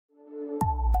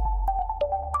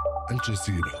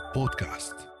الجزيرة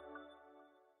بودكاست.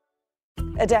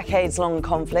 A decades-long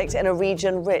conflict in a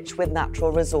region rich with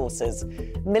natural resources.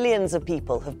 Millions of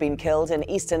people have been killed in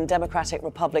Eastern Democratic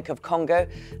Republic of Congo,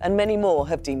 and many more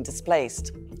have been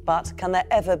displaced. But can there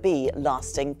ever be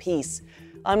lasting peace?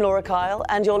 I'm Laura Kyle,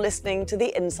 and you're listening to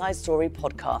the Inside Story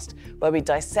podcast, where we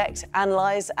dissect,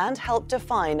 analyse and help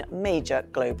define major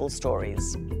global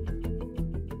stories.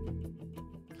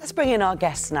 Let's bring in our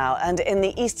guests now. And in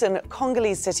the eastern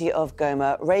Congolese city of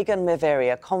Goma, Reagan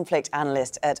Miviri, a conflict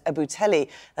analyst at Ebuteli,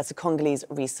 that's the Congolese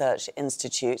Research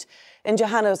Institute. In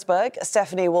Johannesburg,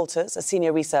 Stephanie Wolters, a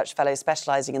senior research fellow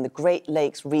specialising in the Great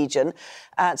Lakes region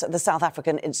at the South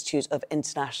African Institute of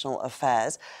International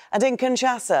Affairs. And in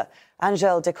Kinshasa,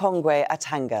 Angele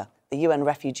Dikongue-Atangana, the UN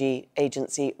Refugee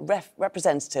Agency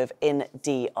Representative in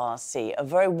DRC. A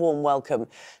very warm welcome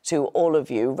to all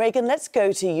of you. Reagan, let's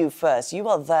go to you first. You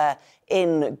are there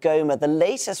in Goma. The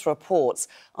latest reports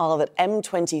are that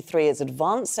M23 is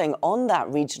advancing on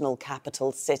that regional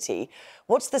capital city.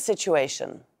 What's the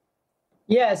situation?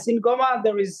 Yes, in Goma,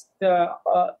 there is the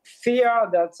fear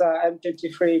that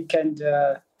M23 can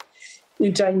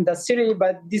enter in the city,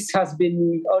 but this has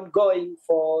been ongoing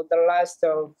for the last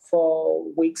 4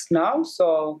 weeks now.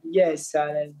 So, yes,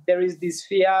 there is this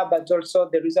fear, but also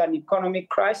there is an economic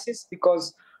crisis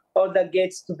because all the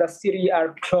gates to the city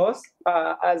are closed,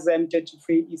 as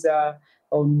M23 is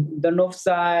on the north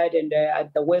side and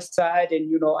at the west side,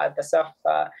 and, at the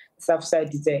south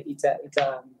side,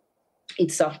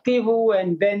 it's South Kivu,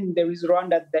 and then there is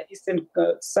Rwanda at the eastern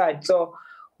side. So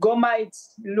Goma, it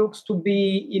looks to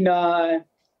be in a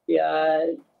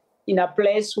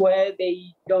place where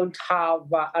they don't have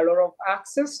a lot of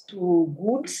access to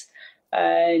goods,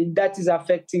 and that is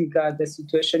affecting the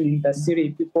situation in the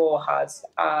city. People has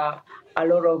a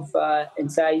lot of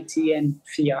anxiety and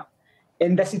fear.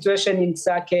 And the situation in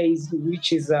Sake,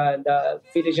 which is the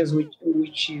villages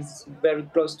which is very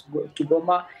close to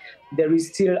Goma, there is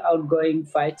still ongoing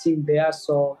fighting there.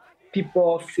 So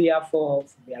people fear for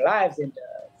their lives and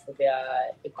for their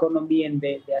economy and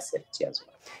their safety as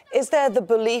well. Is there the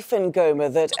belief in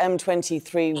Goma that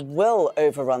M23 will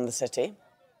overrun the city?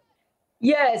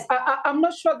 Yes, I'm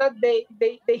not sure that they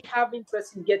have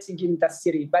interest in getting in the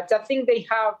city, but I think they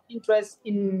have interest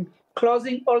in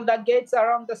closing all the gates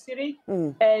around the city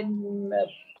and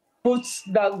puts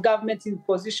the government in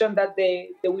position that they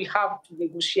will have to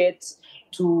negotiate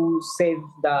to save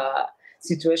the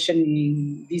situation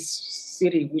in this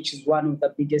city, which is one of the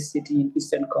biggest cities in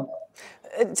Eastern Congo.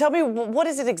 Tell me, what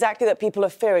is it exactly that people are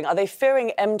fearing? Are they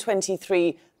fearing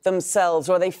M23 themselves,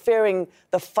 or are they fearing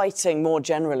the fighting more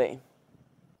generally?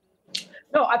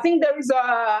 No, I think there is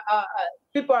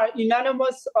people are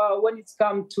unanimous when it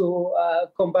comes to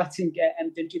combating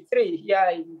M23. Here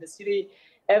in the city,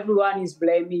 everyone is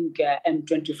blaming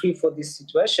M23 for this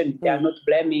situation. They are not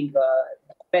blaming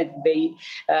the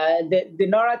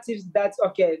narrative that,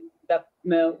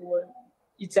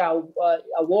 it's a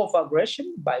war of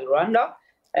aggression by Rwanda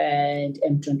and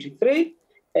M23.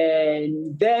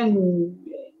 And then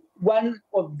one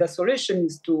of the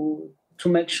solutions to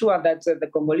make sure that the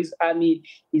Congolese army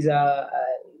is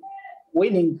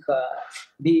winning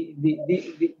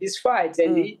this fight.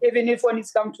 And even if when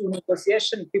it's come to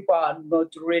negotiation, people are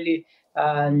not really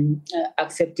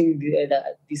accepting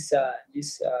this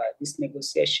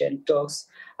negotiation talks,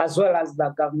 as well as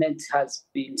the government has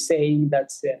been saying that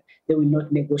they will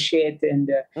not negotiate, and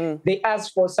they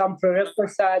ask for some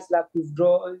prerequisites like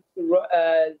withdraw.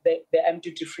 The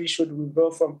M23 should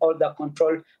withdraw from all the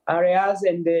control areas,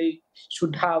 and they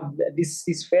should have this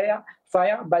ceasefire.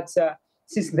 But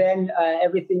since then,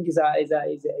 everything is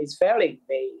failing.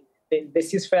 The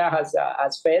ceasefire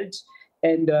has failed,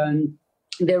 and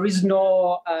there is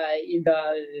no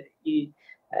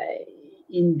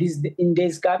in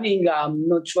days coming. I'm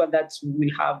not sure that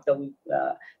we'll have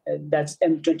that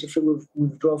M23 will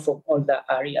withdraw from all the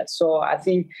areas. So I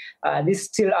think this is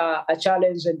still a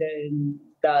challenge, and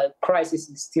the crisis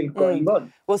is still going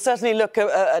on. We'll certainly look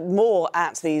more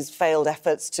at these failed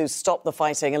efforts to stop the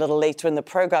fighting a little later in the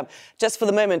programme. Just for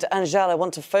the moment, Angele, I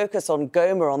want to focus on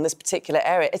Goma, on this particular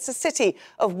area. It's a city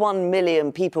of 1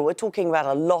 million people. We're talking about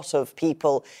a lot of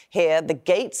people here. The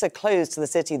gates are closed to the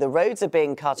city. The roads are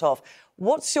being cut off.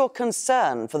 What's your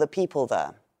concern for the people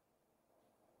there?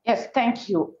 Yes, thank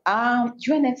you.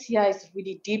 UNHCR is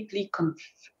really deeply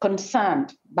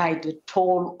concerned by the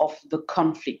toll of the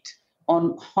conflict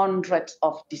on hundreds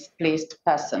of displaced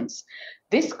persons.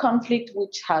 This conflict,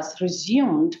 which has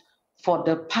resumed for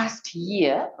the past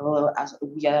year, as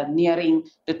we are nearing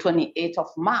the 28th of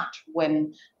March,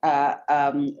 when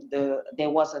there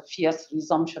was a fierce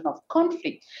resumption of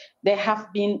conflict, there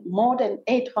have been more than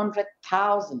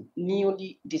 800,000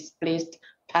 newly displaced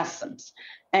persons.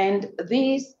 And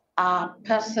these are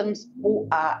persons who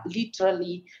are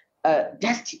literally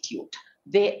destitute.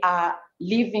 They are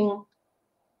living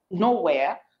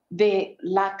nowhere. They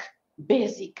lack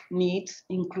basic needs,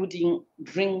 including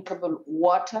drinkable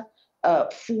water,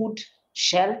 food,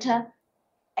 shelter,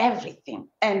 everything.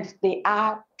 And they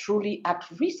are truly at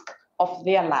risk of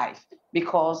their life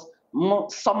because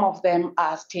some of them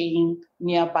are staying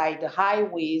nearby the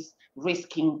highways,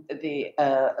 risking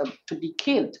to be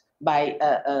killed by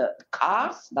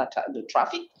cars, the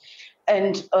traffic,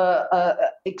 and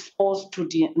exposed to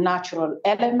the natural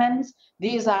elements.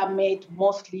 These are made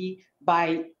mostly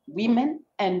by women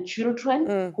and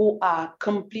children who are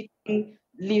completely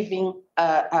living,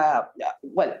 not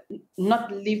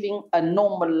living a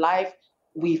normal life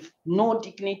with no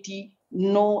dignity,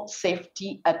 no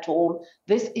safety at all.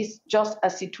 This is just a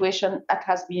situation that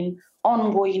has been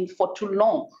ongoing for too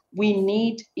long. We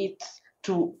need it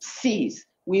to cease.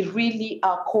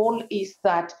 Our call is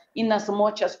that in as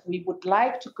much as we would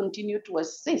like to continue to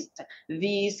assist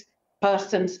these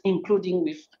persons, including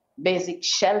with basic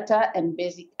shelter and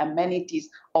basic amenities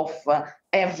of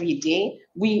every day,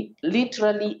 we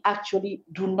literally actually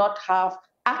do not have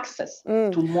access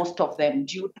to most of them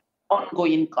due to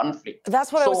ongoing conflict.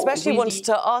 That's what I especially wanted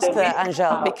to ask there,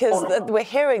 Angele, because we're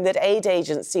hearing that aid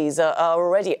agencies are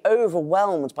already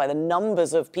overwhelmed by the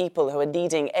numbers of people who are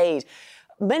needing aid.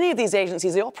 Many of these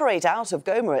agencies, they operate out of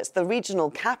Goma. It's the regional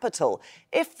capital.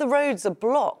 If the roads are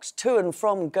blocked to and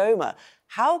from Goma,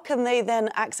 how can they then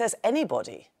access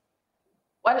anybody?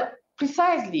 Well,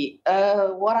 precisely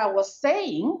what I was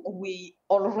saying, we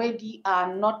already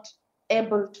are not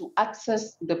able to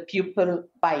access the people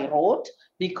by road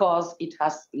because it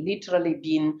has literally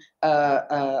been,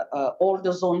 all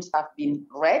the zones have been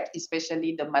red,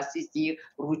 especially the Masisi,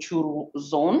 Ruchuru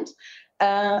zones.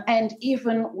 And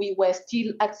even we were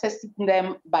still accessing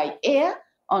them by air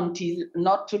until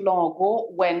not too long ago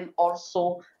when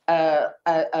also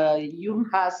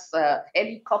UNHA's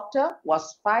helicopter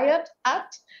was fired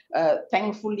at,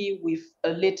 thankfully with a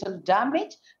little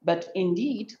damage, but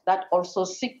indeed that also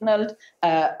signaled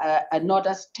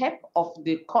another step of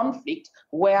the conflict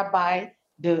whereby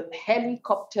the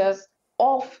helicopters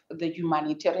of the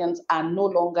humanitarians are no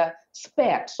longer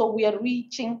spared. So we are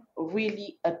reaching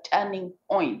really a turning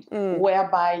point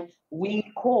whereby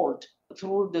we called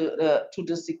through to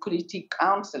the Security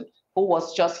Council, who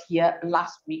was just here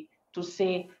last week, to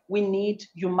say we need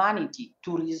humanity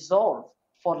to resolve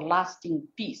for lasting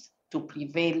peace to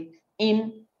prevail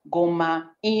in Goma,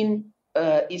 in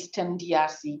Eastern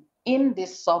DRC, in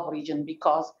this sub-region,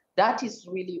 because that is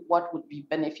really what would be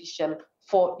beneficial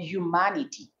for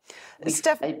humanity with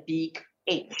a big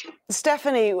H.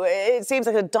 Stephanie, it seems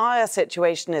like a dire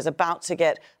situation is about to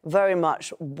get very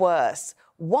much worse.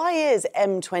 Why is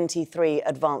M23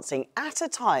 advancing at a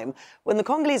time when the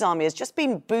Congolese army has just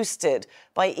been boosted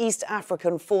by East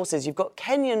African forces? You've got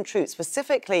Kenyan troops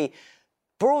specifically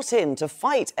brought in to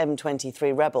fight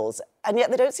M23 rebels, and yet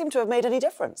they don't seem to have made any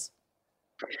difference.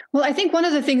 Well, I think one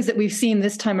of the things that we've seen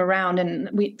this time around, and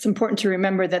it's important to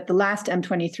remember that the last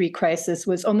M23 crisis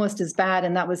was almost as bad,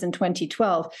 and that was in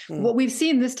 2012. What we've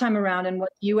seen this time around, and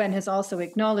what the UN has also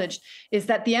acknowledged, is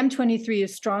that the M23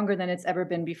 is stronger than it's ever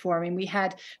been before. I mean, we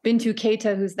had Bintou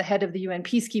Keita, who's the head of the UN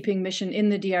peacekeeping mission in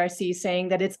the DRC, saying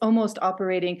that it's almost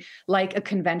operating like a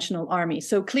conventional army.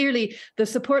 So clearly, the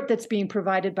support that's being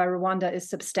provided by Rwanda is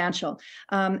substantial.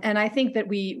 And I think that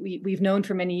we've known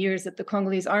for many years that the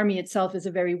Congolese army itself is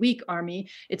a very weak army.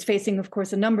 It's facing, of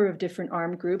course, a number of different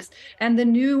armed groups. And the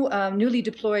newly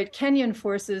deployed Kenyan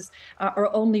forces are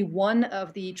only one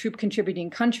of the troop contributing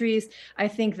countries. I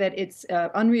think that it's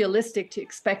unrealistic to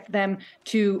expect them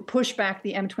to push back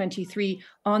the M23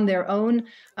 on their own.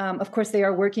 Of course, they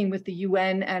are working with the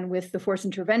UN and with the Force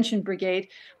Intervention Brigade.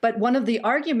 But one of the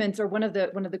arguments, or one of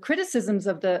the criticisms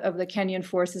of the Kenyan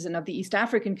forces and of the East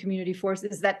African Community Force,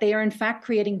 is that they are in fact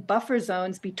creating buffer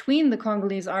zones between the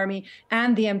Congolese army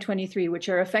and the M23, which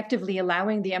are effectively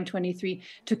allowing the M23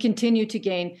 to continue to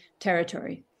gain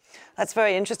territory. That's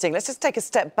very interesting. Let's just take a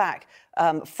step back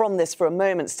from this for a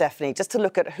moment, Stephanie, just to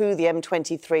look at who the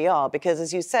M23 are, because,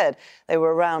 as you said, they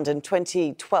were around in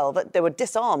 2012. They were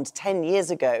disarmed 10 years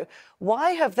ago.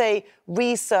 Why have they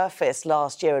resurfaced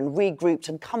last year and regrouped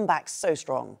and come back so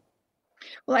strong?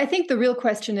 Well, I think the real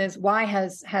question is, why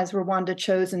has Rwanda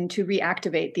chosen to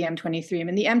reactivate the M23? I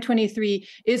mean, the M23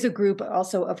 is a group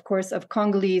also, of course, of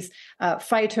Congolese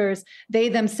fighters. They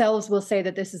themselves will say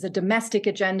that this is a domestic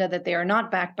agenda, that they are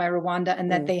not backed by Rwanda,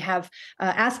 and that they have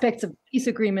aspects of the peace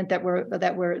agreement that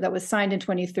was signed in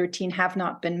 2013 have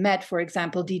not been met. For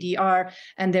example, DDR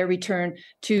and their return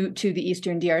to the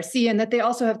Eastern DRC, and that they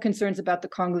also have concerns about the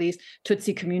Congolese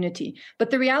Tutsi community.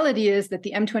 But the reality is that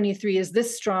the M23 is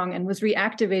this strong and was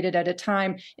reactivated at a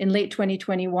time in late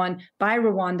 2021 by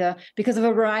Rwanda because of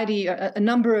a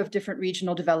number of different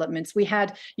regional developments. We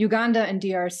had Uganda and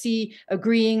DRC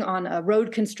agreeing on a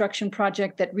road construction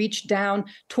project that reached down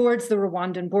towards the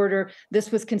Rwandan border.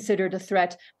 This was considered a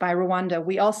threat by Rwanda.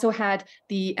 We also had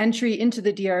the entry into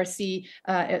the DRC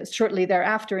shortly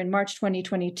thereafter in March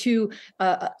 2022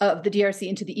 of the DRC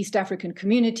into the East African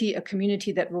community, a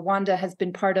community that Rwanda has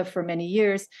been part of for many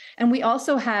years. And we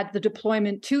also had the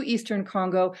deployment to Eastern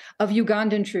Congo of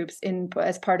Ugandan troops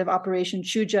as part of Operation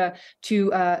Shuja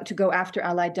to go after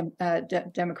allied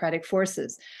democratic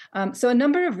forces. So a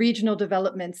number of regional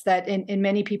developments that in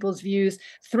many people's views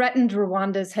threatened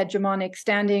Rwanda's hegemonic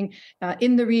standing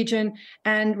in the region,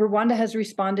 and Rwanda has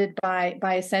responded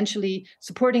by essentially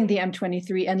supporting the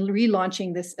M23 and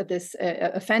relaunching this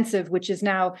offensive, which is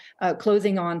now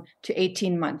closing on to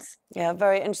 18 months. Yeah,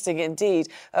 very interesting indeed.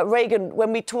 Reagan,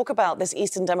 when we talk about this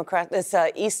Eastern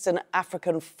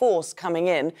African force coming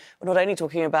in, we're not only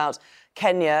talking about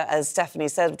Kenya, as Stephanie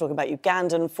said, we're talking about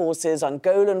Ugandan forces,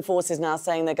 Angolan forces now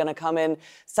saying they're going to come in,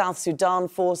 South Sudan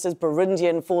forces,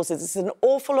 Burundian forces. It's an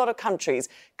awful lot of countries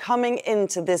coming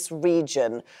into this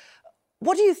region.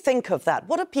 What do you think of that?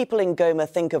 What do people in Goma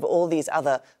think of all these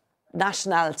other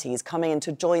nationalities coming in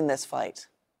to join this fight?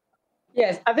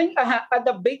 Yes, I think at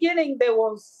the beginning there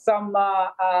was some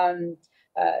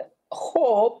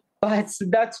hope, but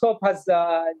that hope has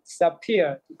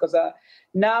disappeared because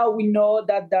now we know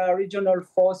that the regional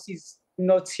force is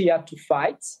not here to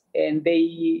fight, and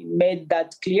they made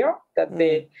that clear that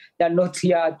they're not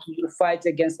here to fight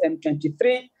against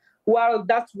M23. Well,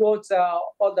 that's what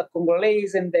all the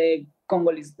Congolese and the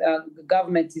Congolese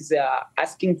government is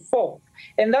asking for.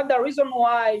 And that's the reason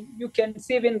why you can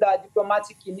see even the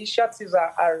diplomatic initiatives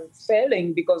are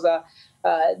failing, because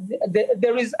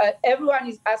there is everyone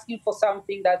is asking for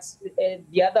something that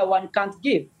the other one can't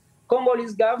give.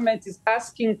 Congolese government is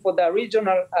asking for the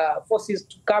regional forces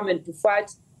to come and to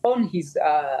fight on his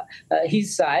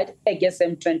side against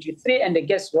M23 and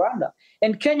against Rwanda.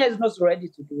 And Kenya is not ready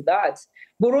to do that.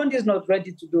 Burundi is not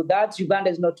ready to do that. Uganda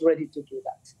is not ready to do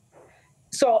that.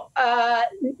 So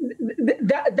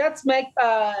that's make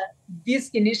this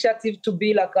initiative to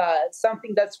be like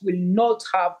something that will not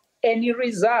have any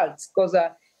results, because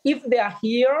if they are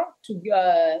here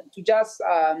to just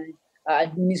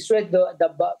administrate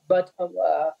the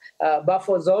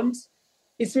buffer zones,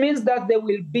 it means that they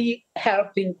will be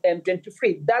helping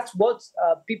M23. That's what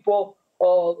people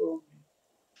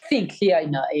think here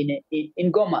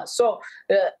in Goma. So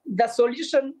the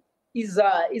solution is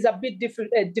a bit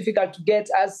difficult to get,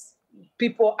 as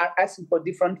people are asking for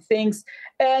different things.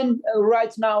 And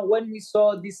right now, when we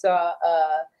saw this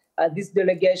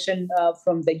delegation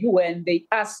from the UN, they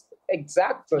asked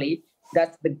exactly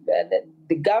that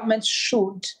the government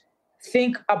should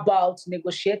think about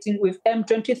negotiating with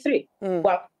M23.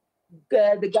 Well,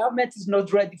 the government is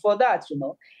not ready for that,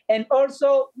 And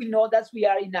also, we know that we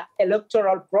are in an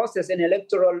electoral process, an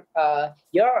electoral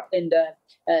year, and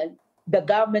the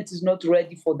government is not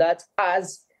ready for that,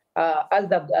 as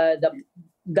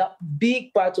the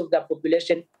big part of the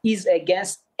population is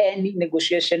against any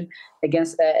negotiation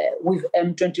with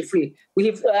M23.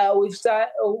 We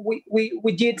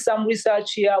did some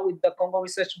research here with the Congo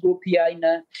Research Group here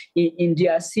in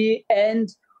DRC, and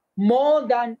more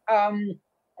than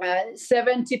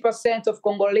 70% of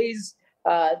Congolese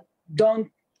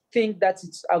don't think that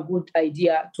it's a good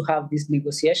idea to have this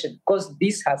negotiation, because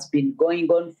this has been going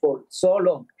on for so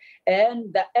long.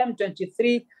 And the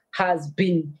M23 has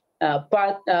been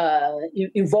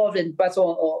involved in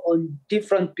on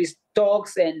different peace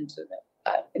talks, and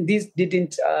this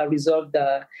didn't resolve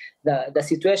the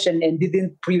situation and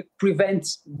didn't prevent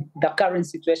the current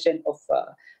situation of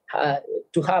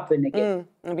to happen again.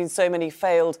 There have been so many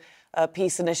failed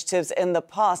peace initiatives in the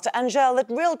past. Angele,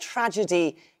 the real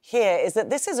tragedy here is that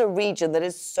this is a region that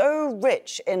is so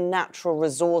rich in natural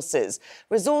resources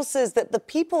that the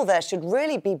people there should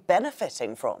really be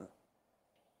benefiting from.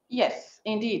 Yes,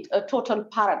 indeed, a total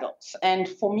paradox. And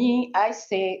for me, I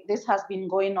say this has been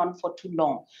going on for too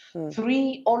long.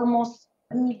 Almost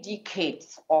 3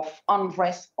 decades of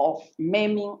unrest, of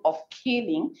maiming, of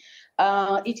killing,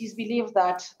 it is believed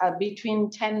that between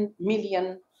 10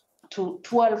 million to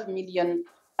 12 million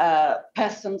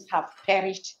persons have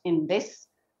perished in this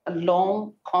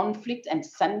long conflict and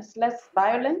senseless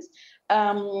violence.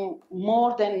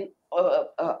 More than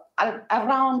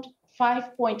around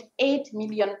 5.8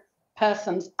 million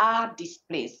persons are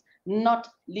displaced, not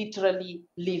literally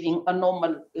living a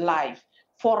normal life.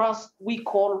 For us, we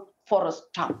call for a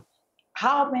stop.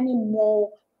 How many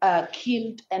more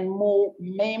killed and more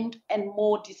maimed and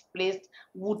more displaced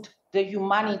would the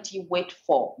humanity wait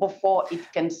for before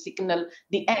it can signal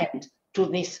the end to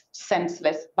this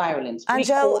senseless violence?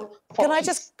 Angele, can I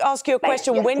just ask you a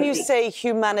question? When you say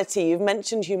humanity, you've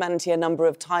mentioned humanity a number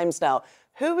of times now.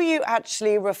 Who are you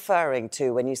actually referring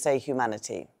to when you say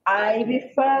humanity? I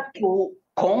refer to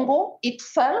Congo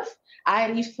itself. I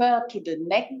refer to the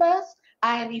neighbors.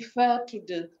 I refer to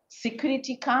the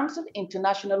Security Council,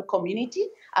 international community,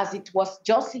 as it was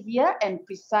just here, and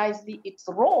precisely its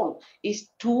role is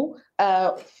to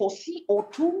foresee or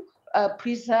to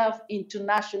preserve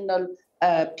international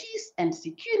peace and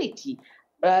security.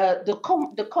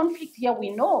 The conflict here,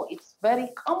 we know it's very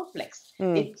complex.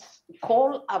 It's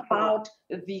all about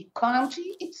the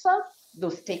country itself, the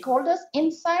stakeholders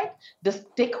inside, the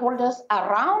stakeholders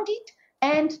around it,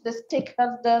 and the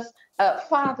stakeholders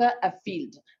farther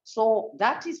afield. So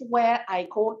that is where I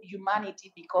call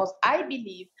humanity, because I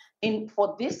believe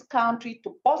for this country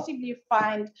to possibly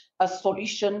find a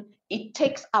solution, it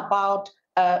takes about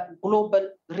a global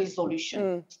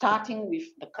resolution, starting with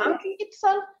the country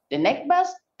itself, the neighbors,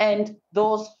 and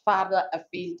those farther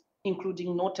afield,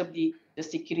 including notably the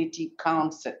Security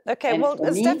Council. Okay, well,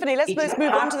 Stephanie, let's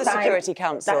move on to the Security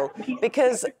Council,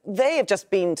 because they have just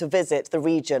been to visit the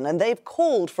region and they've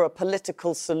called for a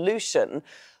political solution.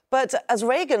 But as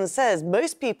Reagan says,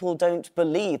 most people don't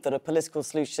believe that a political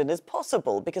solution is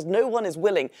possible because no one is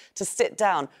willing to sit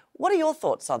down. What are your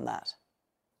thoughts on that?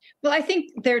 Well, I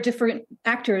think there are different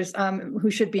actors who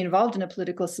should be involved in a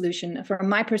political solution. From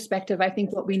my perspective, I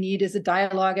think what we need is a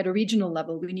dialogue at a regional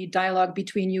level. We need dialogue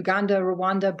between Uganda,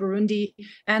 Rwanda, Burundi,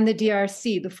 and the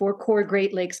DRC, the 4 core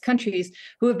Great Lakes countries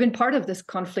who have been part of this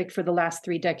conflict for the last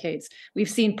 3 decades. We've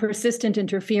seen persistent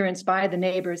interference by the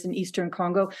neighbors in Eastern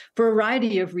Congo for a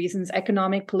variety of reasons,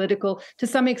 economic, political, to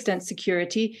some extent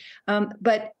security.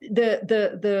 But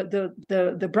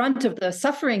the brunt of the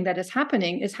suffering that is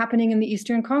happening in the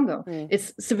Eastern Congo.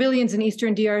 It's civilians in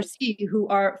Eastern DRC who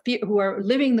are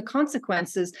living the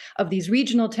consequences of these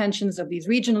regional tensions, of these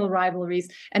regional rivalries,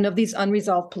 and of these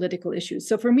unresolved political issues.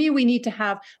 So for me, we need to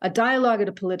have a dialogue at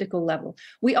a political level.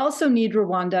 We also need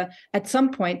Rwanda at some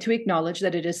point to acknowledge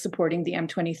that it is supporting the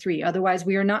M23. Otherwise,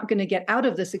 we are not going to get out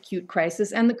of this acute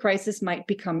crisis, and the crisis might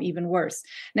become even worse.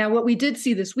 Now, what we did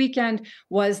see this weekend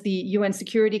was the UN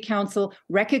Security Council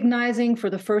recognizing for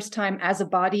the first time as a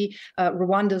body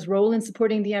Rwanda's role in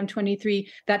supporting the M23.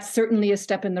 That's certainly a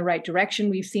step in the right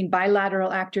direction. We've seen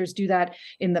bilateral actors do that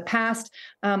in the past.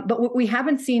 But what we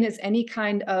haven't seen is any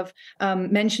kind of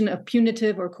mention of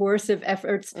punitive or coercive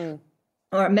efforts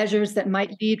or measures that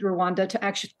might lead Rwanda to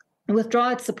actually withdraw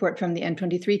its support from the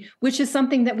M23, which is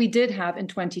something that we did have in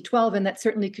 2012, and that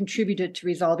certainly contributed to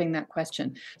resolving that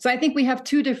question. So I think we have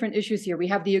 2 different issues here. We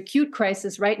have the acute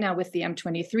crisis right now with the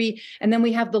M23, and then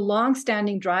we have the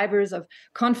long-standing drivers of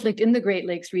conflict in the Great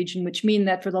Lakes region, which mean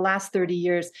that for the last 30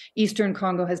 years, Eastern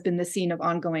Congo has been the scene of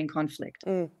ongoing conflict.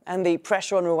 And the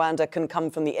pressure on Rwanda can come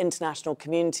from the international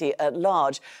community at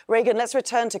large. Reagan, let's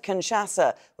return to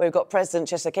Kinshasa, where we've got President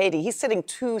Tshisekedi. He's sitting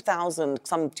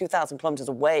some 2,000 kilometers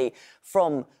away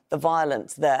from the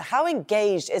violence there. How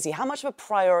engaged is he? How much of a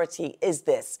priority is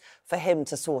this for him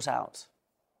to sort out?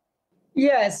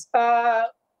 Yes,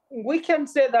 we can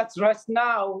say that right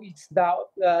now it's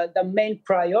the main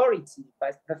priority,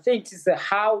 but the thing is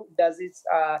how does it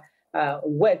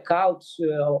work out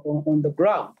on the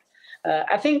ground?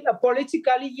 I think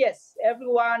politically, yes,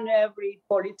 every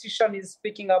politician is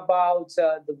speaking about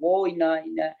the war in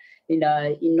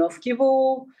North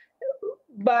Kivu.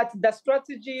 But the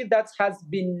strategy that has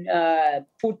been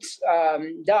put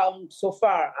down so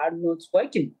far are not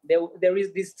working. There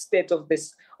is this state of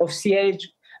siege,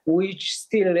 which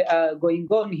still going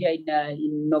on here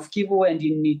in North Kivu and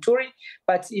in Ituri,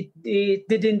 but it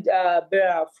didn't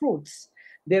bear fruits.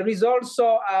 There is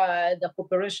also the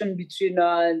cooperation between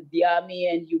the army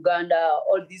and Uganda,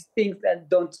 all these things that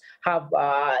don't have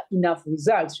enough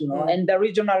results, and the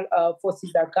regional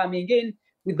forces are coming in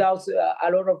without a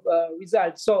lot of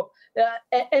results. So,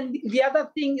 and the other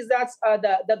thing is that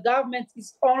the government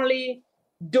is only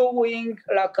doing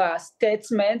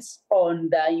statements on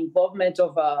the involvement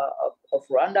of of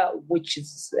Rwanda, which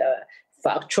is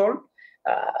factual.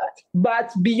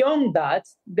 But beyond that,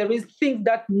 there is things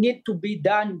that need to be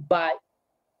done by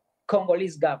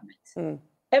Congolese government.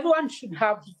 Everyone should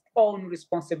have his own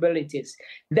responsibilities.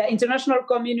 The international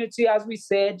community, as we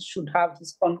said, should have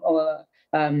his own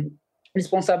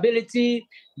responsibility.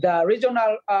 The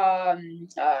regional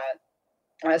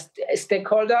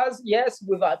stakeholders, yes,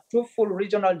 with a truthful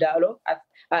regional dialogue.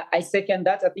 I second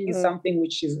that. I think it's something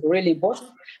which is really important.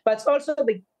 But also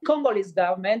the Congolese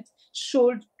government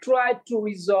should try to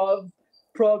resolve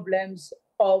problems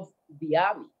of the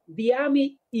army. The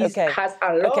army has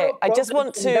a lot of problems. I just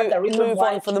want to move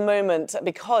on for the moment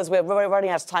because we're running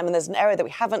out of time and there's an area that we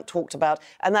haven't talked about,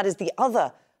 and that is the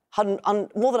other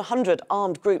more than 100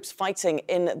 armed groups fighting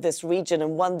in this region,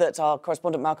 and one that our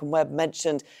correspondent Malcolm Webb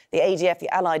mentioned, the ADF, the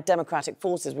Allied Democratic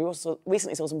Forces. We also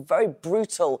recently saw some very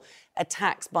brutal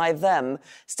attacks by them.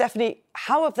 Stephanie,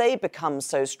 how have they become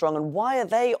so strong and why are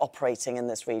they operating in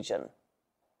this region?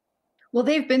 Well,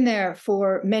 they've been there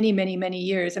for many, many, many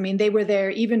years. I mean, they were there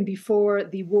even before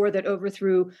the war that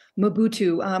overthrew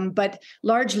Mobutu, but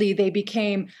largely they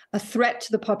became a threat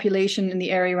to the population in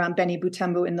the area around Beni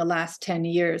Butembo in the last 10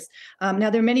 years. Now,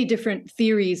 there are many different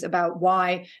theories about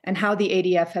why and how the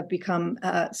ADF have become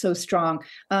so strong.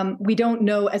 We don't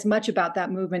know as much about that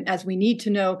movement as we need to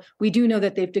know. We do know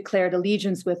that they've declared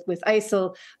allegiance with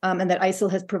ISIL and that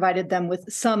ISIL has provided them with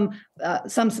some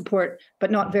support, but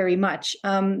not very much.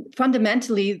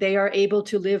 Fundamentally, they are able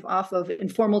to live off of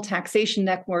informal taxation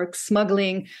networks,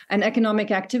 smuggling, and economic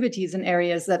activities in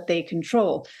areas that they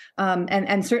control.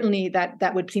 And certainly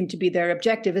that would seem to be their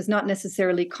objective, is not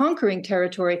necessarily conquering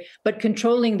territory, but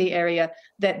controlling the area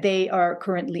that they are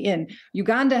currently in.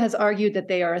 Uganda has argued that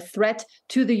they are a threat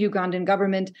to the Ugandan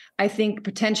government. I think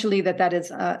potentially that is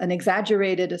an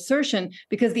exaggerated assertion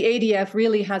because the ADF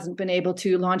really hasn't been able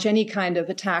to launch any kind of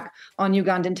attack on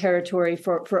Ugandan territory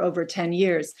for over 10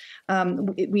 years.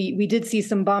 We did see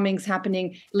some bombings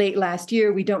happening late last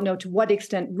year. We don't know to what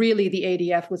extent really the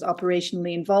ADF was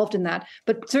operationally involved in that.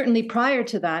 But certainly prior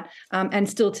to that, and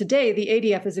still today, the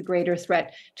ADF is a greater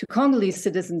threat to Congolese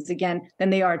citizens again than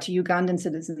they are to Ugandan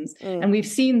citizens. And we've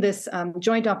seen this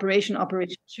joint Operation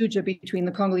Shuja between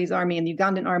the Congolese army and the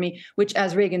Ugandan army, which,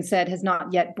 as Reagan said, has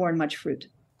not yet borne much fruit.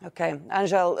 OK.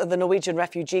 Angele, the Norwegian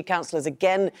Refugee Council has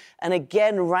again and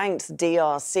again ranked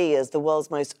DRC as the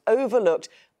world's most overlooked,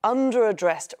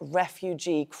 under-addressed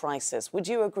refugee crisis. Would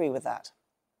you agree with that?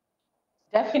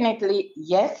 Definitely,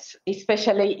 yes,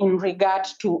 especially in regard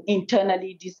to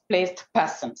internally displaced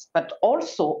persons. But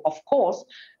also, of course,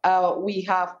 we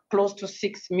have close to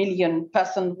 6 million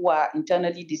persons who are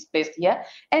internally displaced here.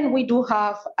 And we do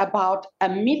have about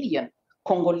 1 million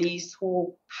Congolese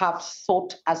who have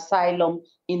sought asylum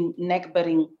in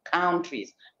neighboring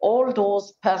countries. All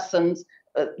those persons'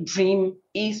 dream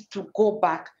is to go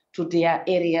back to their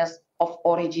areas of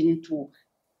origin to,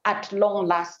 at long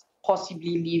last,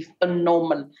 possibly live a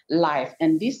normal life.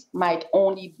 And this might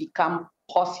only become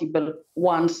possible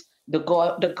once the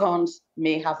guns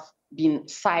may have been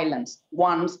silenced,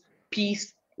 once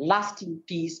peace, lasting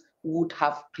peace, would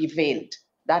have prevailed.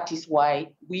 That is why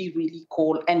we really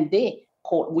call, and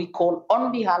we call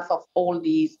on behalf of all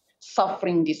these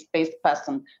suffering, displaced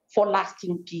persons for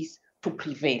lasting peace to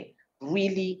prevail.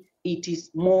 Really, it is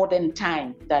more than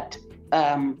time that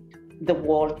the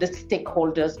world, the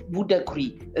stakeholders would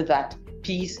agree that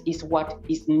peace is what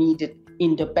is needed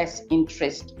in the best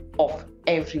interest of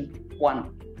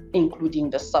everyone, including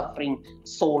the suffering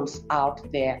souls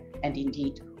out there and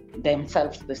indeed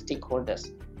themselves, the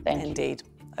stakeholders. Thank you. Indeed.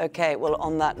 OK, well,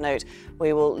 on that note,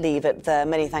 we will leave it there.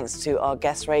 Many thanks to our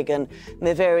guests, Reagan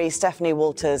Miviri, Stephanie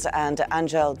Wolters and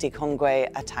Angele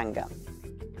Dikongue-Atangana.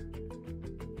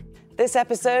 This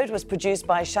episode was produced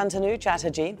by Shantanu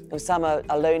Chatterjee, Usama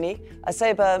Aloni,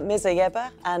 Aseba Mizayeba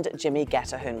and Jimmy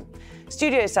Getahun.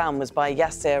 Studio sound was by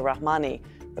Yasser Rahmani.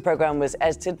 The programme was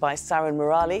edited by Sarin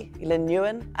Murali, Lynn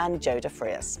Nguyen and Joe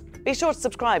DeFrias. Be sure to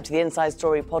subscribe to the Inside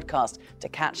Story podcast to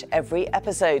catch every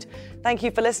episode. Thank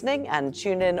you for listening and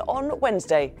tune in on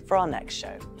Wednesday for our next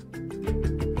show.